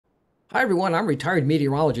Hi everyone, I'm retired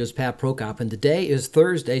meteorologist Pat Prokop, and today is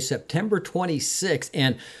Thursday, September 26th,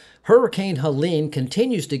 and Hurricane Helene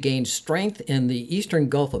continues to gain strength in the eastern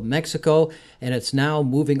Gulf of Mexico, and it's now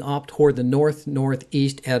moving up toward the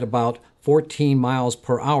northeast at about 14 miles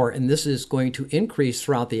per hour, and this is going to increase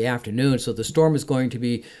throughout the afternoon. So the storm is going to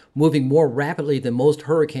be moving more rapidly than most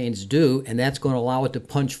hurricanes do, and that's going to allow it to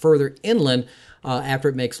punch further inland after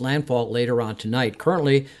it makes landfall later on tonight.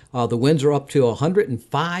 Currently, the winds are up to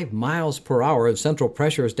 105 miles per hour. The central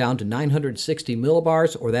pressure is down to 960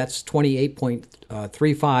 millibars, or that's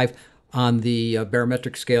 28.35 on the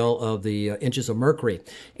barometric scale of the inches of mercury.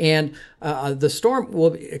 And the storm will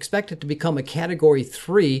be expected to become a Category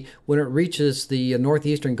 3 when it reaches the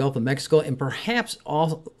northeastern Gulf of Mexico, and perhaps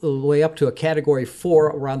all the way up to a Category 4,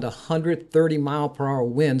 around 130 mile per hour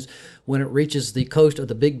winds when it reaches the coast of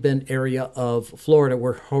the Big Bend area of Florida,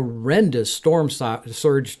 where horrendous storm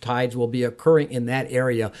surge tides will be occurring in that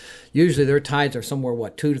area. Usually their tides are somewhere,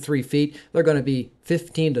 2 to 3 feet. They're going to be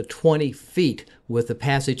 15 to 20 feet with the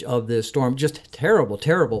passage of this storm. Just terrible,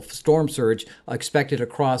 terrible storm surge expected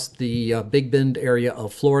across the Big Bend area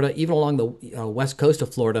of Florida. Even along the west coast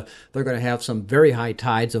of Florida, they're going to have some very high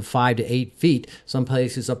tides of 5 to 8 feet, some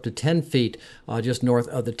places up to 10 feet just north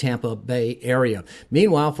of the Tampa Bay area.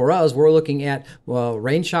 Meanwhile, for us, we're looking at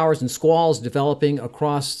rain showers and squalls developing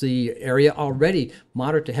across the area. Already,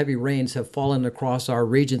 moderate to heavy rains have fallen across our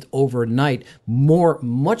region overnight,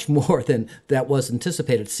 much more than that was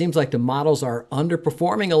anticipated. It seems like the models are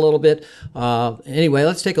underperforming a little bit. Anyway,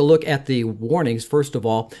 let's take a look at the warnings first of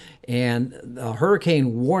all. And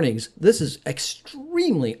hurricane warnings, this is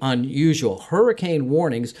extremely unusual. Hurricane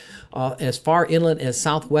warnings as far inland as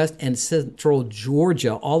southwest and central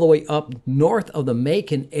Georgia, all the way up north of the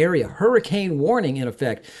Macon area. Hurricane warning in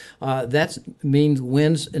effect. That means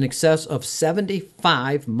winds in excess of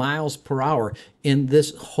 75 miles per hour in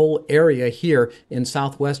this whole area here in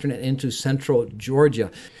southwestern and into central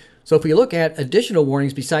Georgia. So if we look at additional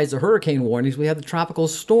warnings besides the hurricane warnings, we have the tropical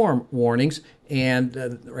storm warnings,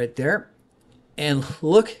 and right there. And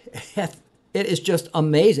look at it, is just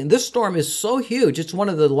amazing. This storm is so huge. It's one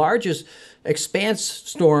of the largest expanse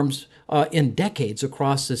storms in decades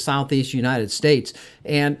across the southeast United States.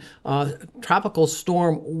 And tropical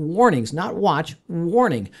storm warnings, not watch,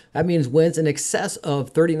 warning. That means winds in excess of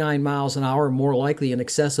 39 miles an hour, more likely in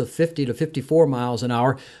excess of 50 to 54 miles an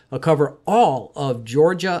hour, cover all of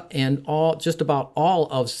Georgia and just about all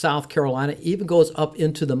of South Carolina, even goes up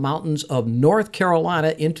into the mountains of North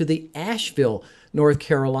Carolina, into the Asheville, North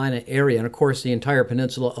Carolina area, and of course the entire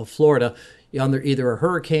peninsula of Florida under either a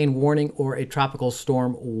hurricane warning or a tropical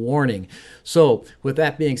storm warning. So with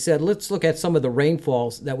that being said, let's look at some of the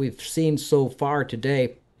rainfalls that we've seen so far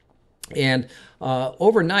today. And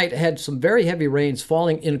overnight, I had some very heavy rains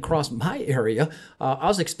falling in across my area. I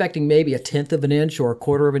was expecting maybe 1/10 of an inch or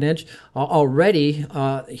 1/4 of an inch. Already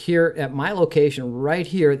here at my location right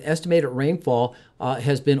here, the estimated rainfall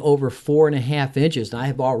has been over 4.5 inches. And I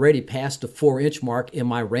have already passed the 4-inch mark in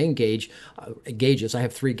my rain gauges. I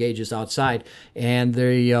have 3 gauges outside, and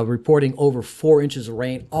they're reporting over 4 inches of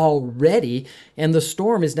rain already. And the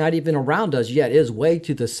storm is not even around us yet. It is way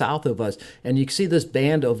to the south of us. And you can see this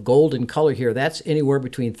band of golden color here. That's anywhere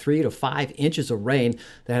between 3 to 5 inches of rain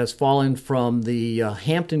that has fallen from the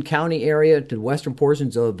Hampton County area to the western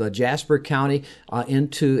portions of Jasper County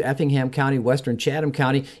into Effingham County, western Chatham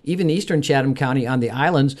County, even eastern Chatham County on the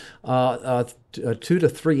islands. 2 to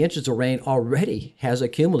 3 inches of rain already has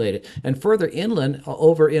accumulated. And further inland,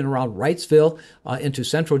 over in around Wrightsville into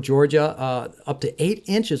central Georgia, up to 8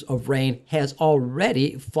 inches of rain has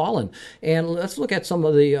already fallen. And let's look at some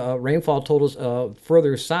of the rainfall totals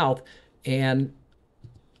further south. And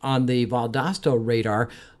on the Valdosta radar,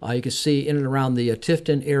 you can see in and around the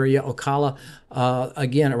Tifton area, Ocala,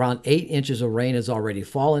 again, around 8 inches of rain has already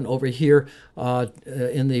fallen. Over here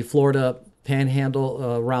in the Florida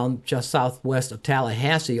Panhandle, around just southwest of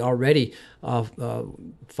Tallahassee, already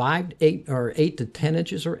 8 to 10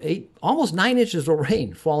 inches, or almost 9 inches of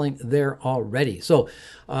rain falling there already. So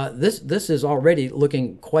this is already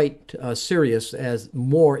looking quite serious, as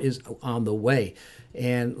more is on the way.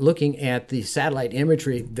 And looking at the satellite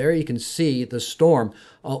imagery, there you can see the storm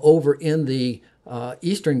over in the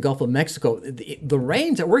eastern Gulf of Mexico. The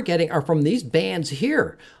rains that we're getting are from these bands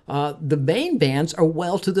here. The main bands are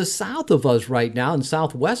well to the south of us right now and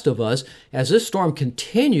southwest of us, as this storm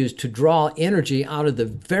continues to draw energy out of the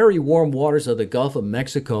very warm waters of the Gulf of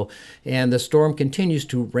Mexico, and the storm continues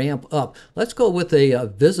to ramp up. Let's go with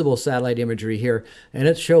a visible satellite imagery here, and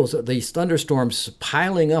it shows these thunderstorms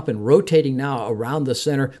piling up and rotating now around the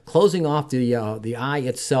center, closing off the eye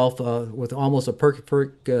itself with almost a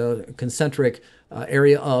perfect concentric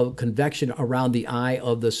area of convection around the eye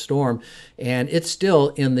of the storm, and it's still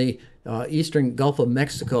in the eastern Gulf of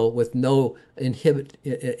Mexico with no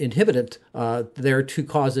inhibitant there to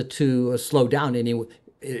cause it to slow down any.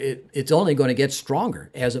 It's only going to get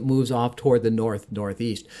stronger as it moves off toward the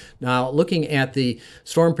northeast. Now, looking at the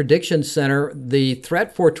Storm Prediction Center, the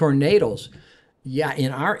threat for tornadoes, yeah,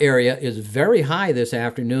 in our area is very high this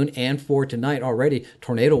afternoon and for tonight already.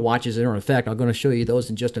 Tornado watches are in effect. I'm going to show you those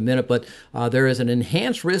in just a minute, but there is an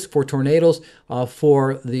enhanced risk for tornadoes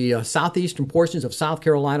for the southeastern portions of South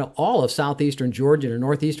Carolina, all of southeastern Georgia, and the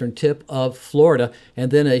northeastern tip of Florida,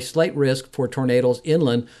 and then a slight risk for tornadoes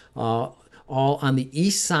inland, all on the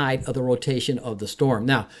east side of the rotation of the storm.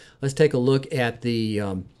 Now, let's take a look at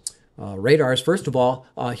the radars. First of all,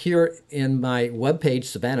 here in my webpage,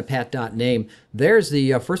 savannahpat.name, there's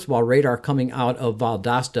the, first of all, radar coming out of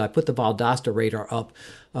Valdosta. I put the Valdosta radar up.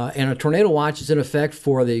 And a tornado watch is in effect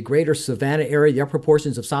for the greater Savannah area, the upper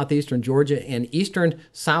portions of southeastern Georgia, and eastern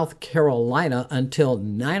South Carolina until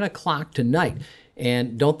 9 o'clock tonight.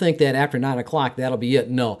 And don't think that after 9 o'clock, that'll be it.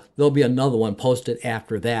 No, there'll be another one posted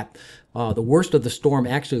after that. The worst of the storm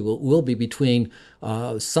actually will be between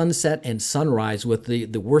sunset and sunrise, with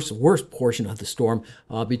the worst portion of the storm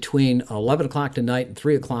between 11 o'clock tonight and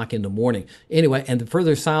 3 o'clock in the morning. Anyway, and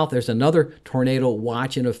further south, there's another tornado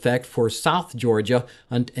watch in effect for South Georgia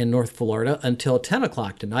and North Florida until 10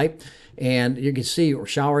 o'clock tonight. And you can see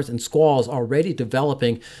showers and squalls already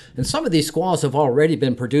developing. And some of these squalls have already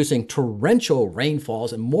been producing torrential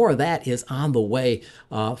rainfalls, and more of that is on the way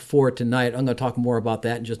for tonight. I'm going to talk more about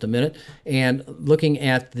that in just a minute. And looking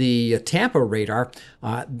at the Tampa radar,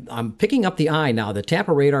 I'm picking up the eye now. The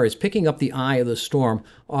Tampa radar is picking up the eye of the storm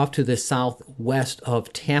off to the southwest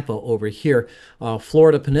of Tampa over here.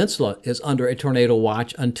 Florida Peninsula is under a tornado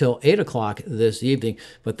watch until 8 o'clock this evening.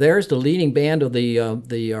 But there's the leading band of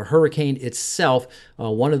the hurricane itself,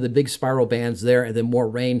 one of the big spiral bands there, and then more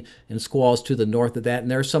rain and squalls to the north of that.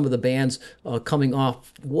 And there's some of the bands coming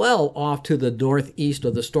off, well off to the northeast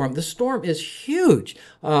of the storm. The storm is huge.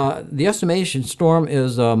 The estimation storm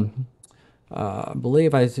is,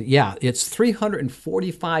 it's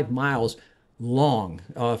 345 miles long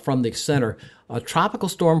from the center. Tropical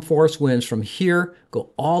storm force winds from here go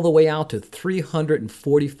all the way out to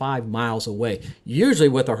 345 miles away. Usually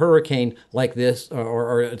with a hurricane like this,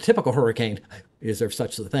 or a typical hurricane, is there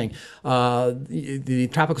such a thing, the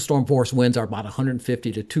tropical storm force winds are about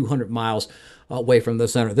 150 to 200 miles away from the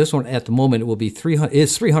center. This one at the moment will be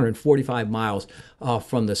 345 miles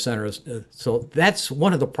from the center. So that's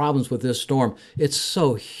one of the problems with this storm. It's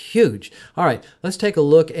so huge. All right, let's take a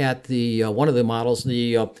look at the one of the models.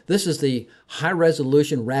 This is the high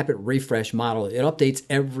resolution rapid refresh model. It updates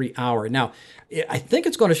every hour. Now, I think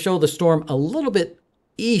it's going to show the storm a little bit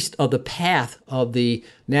east of the path of the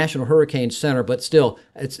National Hurricane Center, but still,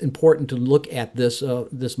 it's important to look at this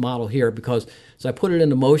this model here, because as I put it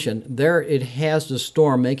into motion, there it has the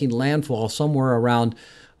storm making landfall somewhere around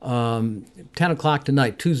 10 o'clock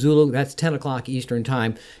tonight, 2 Zulu, that's 10 o'clock Eastern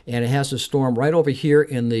time, and it has the storm right over here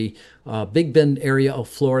in the Big Bend area of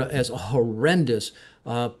Florida as a horrendous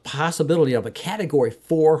possibility of a Category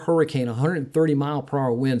 4 hurricane, 130 mile per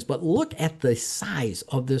hour winds. But look at the size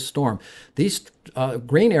of this storm. These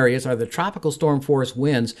green areas are the tropical storm force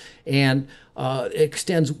winds, and it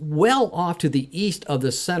extends well off to the east of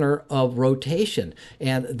the center of rotation.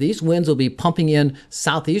 And these winds will be pumping in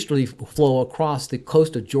southeasterly flow across the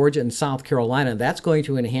coast of Georgia and South Carolina. And that's going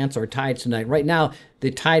to enhance our tides tonight. Right now, the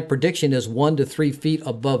tide prediction is 1 to 3 feet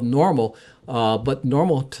above normal. But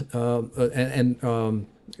normal the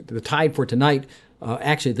tide for tonight,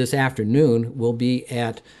 actually this afternoon, will be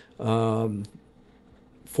at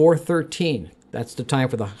 4:13. That's the time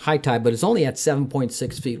for the high tide, but it's only at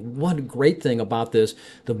 7.6 feet. One great thing about this,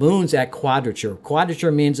 the moon's at quadrature. Quadrature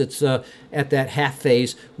means it's at that half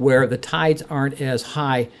phase where the tides aren't as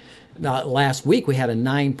high. Last week we had a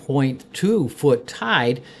 9.2 foot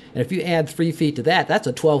tide, and if you add 3 feet to that, that's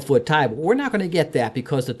a 12-foot tide. But we're not going to get that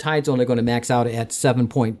because the tide's only going to max out at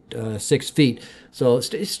 7.6 feet. So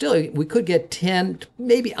still, we could get 10,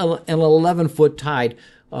 maybe an 11-foot tide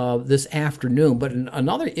this afternoon. But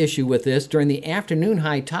another issue with this, during the afternoon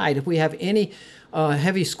high tide, if we have any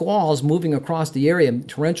heavy squalls moving across the area,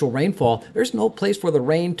 torrential rainfall, there's no place for the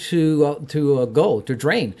rain to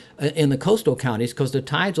drain in the coastal counties, because the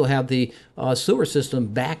tides will have the sewer system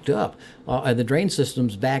backed up and the drain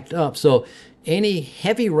systems backed up. So any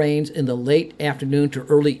heavy rains in the late afternoon to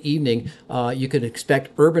early evening, you could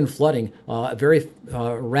expect urban flooding, very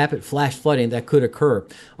rapid flash flooding that could occur.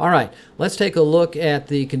 All right, let's take a look at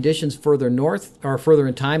the conditions further north or further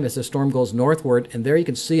in time as the storm goes northward. And there you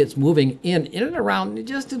can see it's moving in and around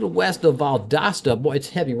just to the west of Valdosta. Boy, it's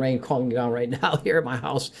heavy rain calling down right now here at my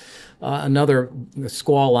house. Another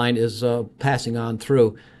squall line is passing on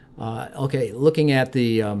through. Okay, looking at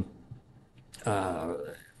the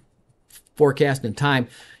forecast and time,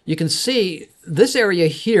 you can see this area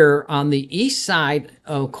here on the east side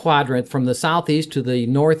of quadrant from the southeast to the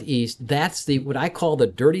northeast. That's the what I call the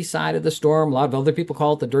dirty side of the storm. A lot of other people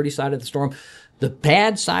call it the dirty side of the storm. The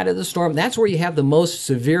bad side of the storm, that's where you have the most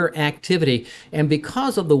severe activity. And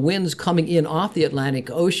because of the winds coming in off the Atlantic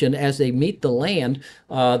Ocean as they meet the land,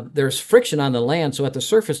 there's friction on the land. So at the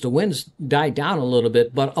surface, the winds die down a little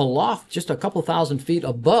bit. But aloft, just a couple thousand feet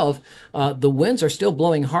above, the winds are still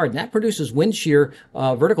blowing hard. And that produces wind shear,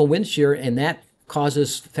 vertical wind shear, and that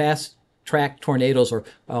causes fast track tornadoes or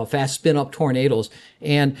fast spin up tornadoes.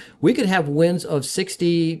 And we could have winds of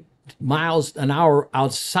 60 miles an hour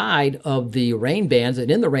outside of the rain bands, and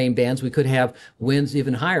in the rain bands we could have winds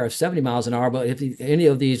even higher of 70 miles an hour. But if any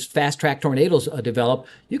of these fast track tornadoes develop,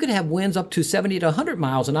 you could have winds up to 70 to 100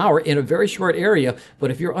 miles an hour in a very short area.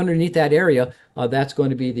 But if you're underneath that area, that's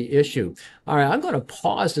going to be the issue. All right, I'm going to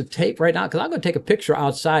pause the tape right now because I'm going to take a picture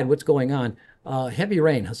outside what's going on. Heavy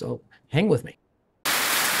rain, so hang with me.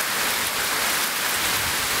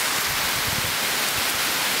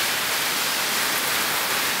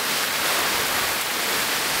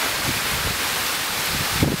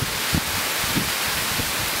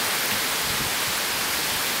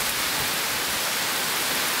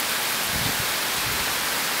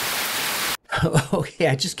 Okay,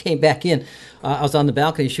 I just came back in. I was on the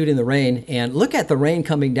balcony shooting the rain, and look at the rain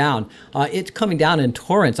coming down. It's coming down in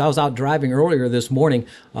torrents. I was out driving earlier this morning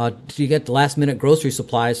to get the last-minute grocery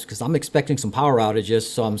supplies because I'm expecting some power outages,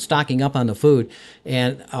 so I'm stocking up on the food.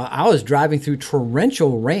 And I was driving through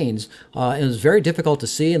torrential rains. It was very difficult to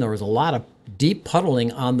see, and there was a lot of deep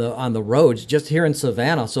puddling on the roads just here in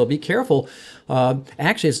Savannah. So be careful.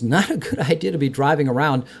 Actually, it's not a good idea to be driving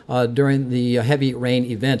around during the heavy rain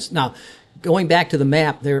events. Now, going back to the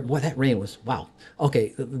map there, boy, that rain was, wow.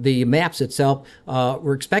 Okay, the maps itself,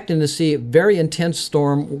 we're expecting to see very intense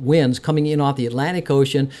storm winds coming in off the Atlantic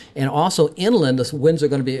Ocean, and also inland, the winds are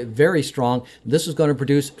going to be very strong. This is going to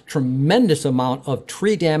produce a tremendous amount of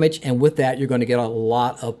tree damage, and with that, you're going to get a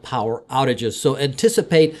lot of power outages. So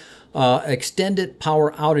anticipate extended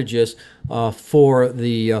power outages for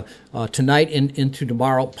the tonight and into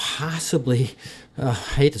tomorrow, possibly. I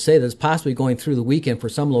hate to say this, possibly going through the weekend for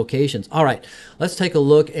some locations. All right, let's take a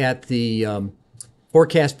look at the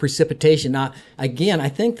forecast precipitation. Now, again, I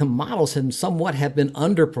think the models have somewhat been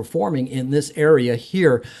underperforming in this area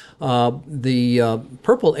here. The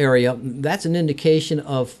purple area, that's an indication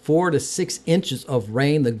of 4 to 6 inches of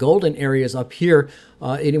rain. The golden area is up here,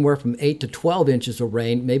 anywhere from 8 to 12 inches of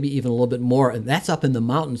rain, maybe even a little bit more. And that's up in the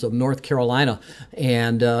mountains of North Carolina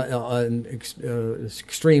and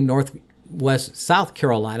extreme northwest South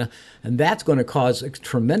Carolina, and that's going to cause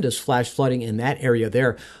tremendous flash flooding in that area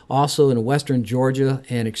there. Also in western Georgia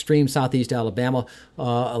and extreme southeast Alabama,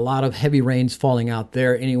 a lot of heavy rains falling out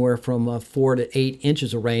there, anywhere from 4 to 8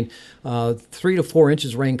 inches of rain. 3 to 4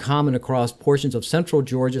 inches of rain common across portions of central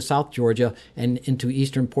Georgia, South Georgia, and into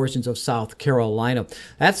eastern portions of South Carolina.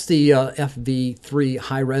 That's the FV3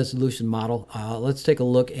 high-resolution model. Let's take a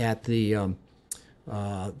look at the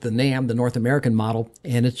NAM, the North American model,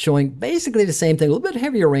 and it's showing basically the same thing. A little bit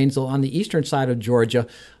heavier rains on the eastern side of Georgia,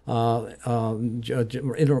 the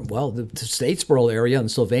Statesboro area and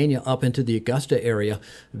Sylvania up into the Augusta area.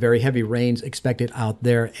 Very heavy rains expected out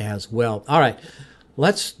there as well. All right,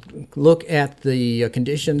 let's look at the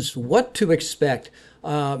conditions, what to expect.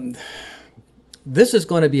 This is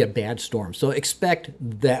going to be a bad storm, so expect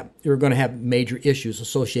that you're going to have major issues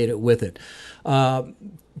associated with it.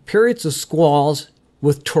 Periods of squalls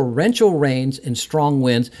with torrential rains and strong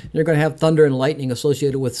winds. You're going to have thunder and lightning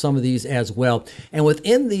associated with some of these as well. And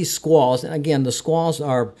within these squalls, and again, the squalls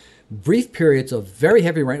are brief periods of very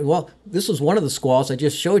heavy rain. Well, this was one of the squalls I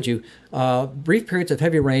just showed you, brief periods of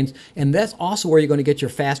heavy rains, and that's also where you're going to get your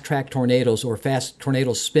fast-track tornadoes or fast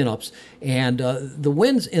tornado spin-ups. And the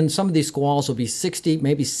winds in some of these squalls will be 60,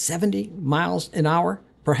 maybe 70 miles an hour,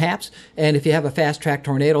 perhaps. And if you have a fast-track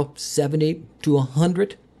tornado, 70 to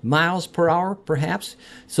 100 miles per hour, perhaps.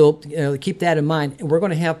 So keep that in mind. And we're going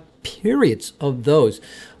to have periods of those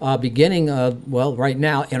beginning, right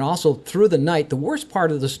now, and also through the night. The worst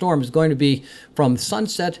part of the storm is going to be from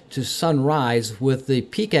sunset to sunrise, with the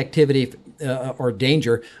peak activity or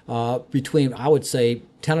danger between, I would say,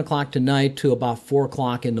 10 o'clock tonight to about 4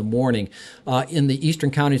 o'clock in the morning in the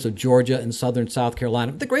eastern counties of Georgia and southern South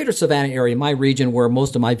Carolina, the greater Savannah area, my region where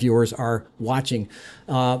most of my viewers are watching.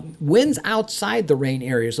 Winds outside the rain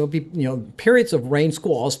areas. There'll be periods of rain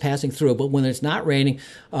squalls passing through, but when it's not raining,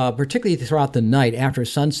 particularly throughout the night after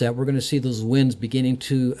sunset, we're going to see those winds beginning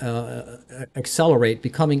to accelerate,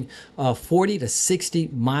 becoming 40 to 60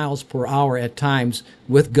 miles per hour at times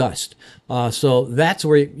with gust. So that's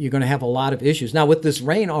where you're going to have a lot of issues. Now, with this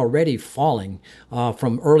rain already falling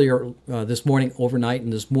from earlier this morning, overnight,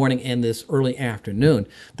 and this morning and this early afternoon,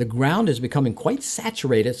 the ground is becoming quite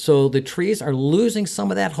saturated. So the trees are losing some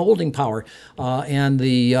of that holding power, and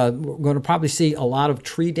we're going to probably see a lot of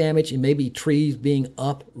tree damage and maybe trees being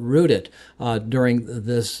uprooted during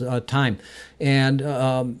this time.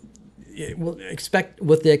 And we'll expect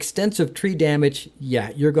with the extensive tree damage,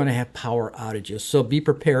 you're going to have power outages. So be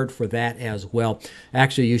prepared for that as well.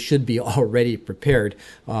 Actually, you should be already prepared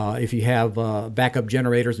if you have backup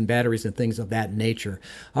generators and batteries and things of that nature.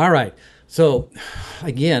 All right. So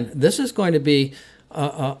again, this is going to be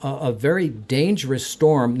a very dangerous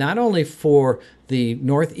storm, not only for the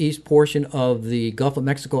northeast portion of the Gulf of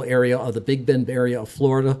Mexico area, of the Big Bend area of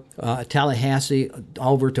Florida, Tallahassee,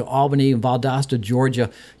 over to Albany and Valdosta, Georgia.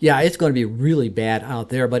 It's going to be really bad out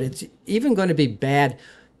there, but it's even going to be bad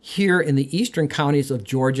here in the eastern counties of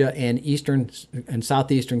Georgia and eastern and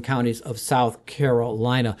southeastern counties of South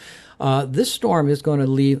Carolina. This storm is going to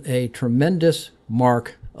leave a tremendous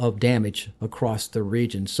mark of damage across the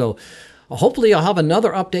region. So hopefully I'll have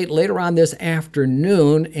another update later on this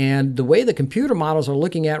afternoon, and the way the computer models are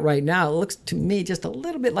looking at right now, it looks to me just a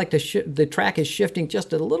little bit like the track is shifting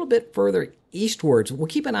just a little bit further eastwards. We'll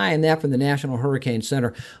keep an eye on that from the National Hurricane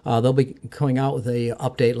Center. They'll be coming out with an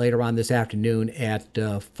update later on this afternoon at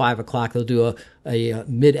 5 o'clock. They'll do a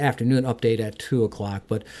mid-afternoon update at 2 o'clock.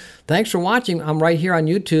 But thanks for watching. I'm right here on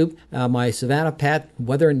YouTube, my Savannah Pat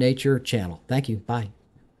Weather and Nature channel. Thank you. Bye.